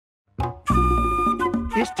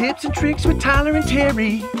There's tips and tricks with Tyler and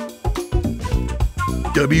Terry.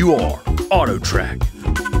 WR AutoTrac.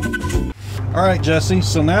 All right, Jesse,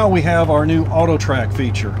 so now we have our new AutoTrac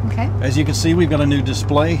feature. Okay. As you can see, we've got a new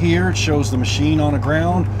display here. It shows the machine on the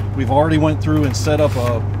ground. We've already went through and set up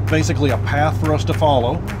basically a path for us to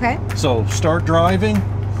follow. Okay. So start driving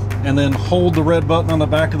and then hold the red button on the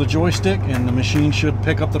back of the joystick and the machine should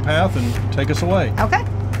pick up the path and take us away. Okay.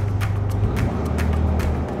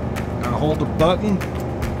 Now hold the button.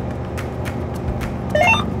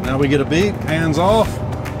 Now we get a beep, hands off,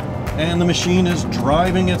 and the machine is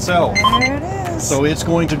driving itself. There it is. So it's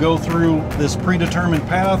going to go through this predetermined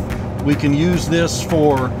path. We can use this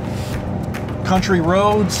for country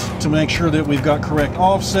roads to make sure that we've got correct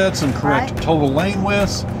offsets and correct total lane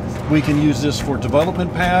widths. We can use this for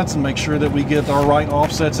development paths and make sure that we get our right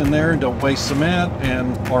offsets in there and don't waste cement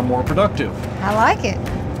and are more productive. I like it.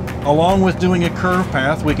 Along with doing a curve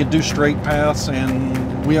path, we could do straight paths, and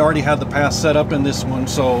we already had the path set up in this one,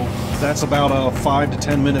 so that's about a 5 to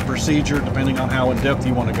 10 minute procedure depending on how in depth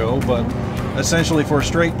you want to go. But essentially for a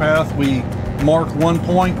straight path, we mark one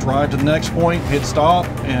point, drive to the next point, hit stop,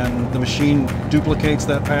 and the machine duplicates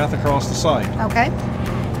that path across the site. Okay.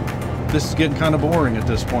 This is getting kind of boring at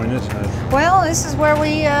this point, isn't it? Well, this is where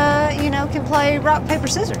we, you know, can play rock, paper,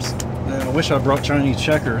 scissors. Yeah, I wish I brought Chinese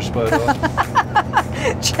checkers, but...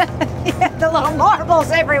 Yeah, the little marbles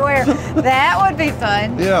everywhere. That would be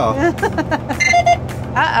fun. Yeah.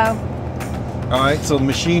 Uh-oh. All right, so the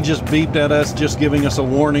machine just beeped at us, just giving us a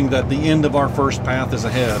warning that the end of our first path is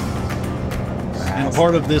ahead. And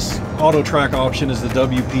part of this AutoTrac option is the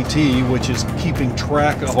WPT, which is keeping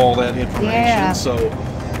track of all that information. Yeah. So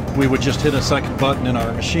we would just hit a second button in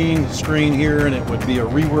our machine screen here, and it would be a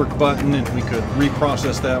rework button, and we could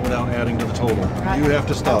reprocess that without adding to the total. Right. You have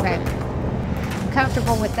to stop Okay. it. I'm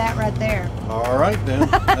comfortable with that right there. All right, then.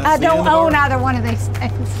 I don't own either one of these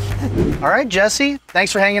things. All right, Jesse,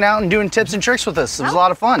 thanks for hanging out and doing tips and tricks with us. It was a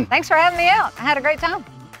lot of fun. Thanks for having me out. I had a great time.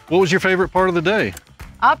 What was your favorite part of the day?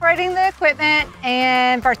 Operating the equipment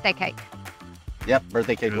and birthday cake. Yep,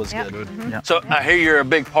 birthday cake was Yep. good. Mm-hmm. Yep. So I hear you're a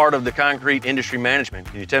big part of the concrete industry management.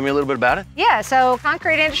 Can you tell me a little bit about it? Yeah, so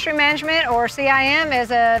Concrete Industry Management, or CIM, is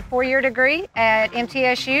a 4-year degree at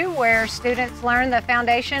MTSU where students learn the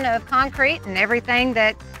foundation of concrete and everything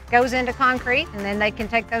that goes into concrete, and then they can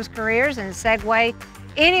take those careers and segue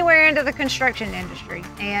anywhere into the construction industry.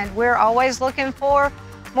 And we're always looking for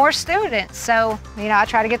more students. So, you know, I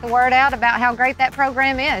try to get the word out about how great that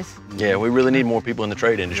program is. Yeah, we really need more people in the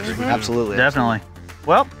trade industry. Mm-hmm. Absolutely. Definitely.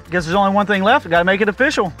 Well, guess there's only one thing left. We got to make it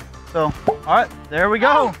official. So, all right, there we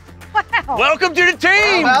go. Wow. Welcome to the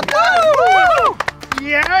team! How about that? Woo!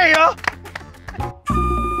 Yeah!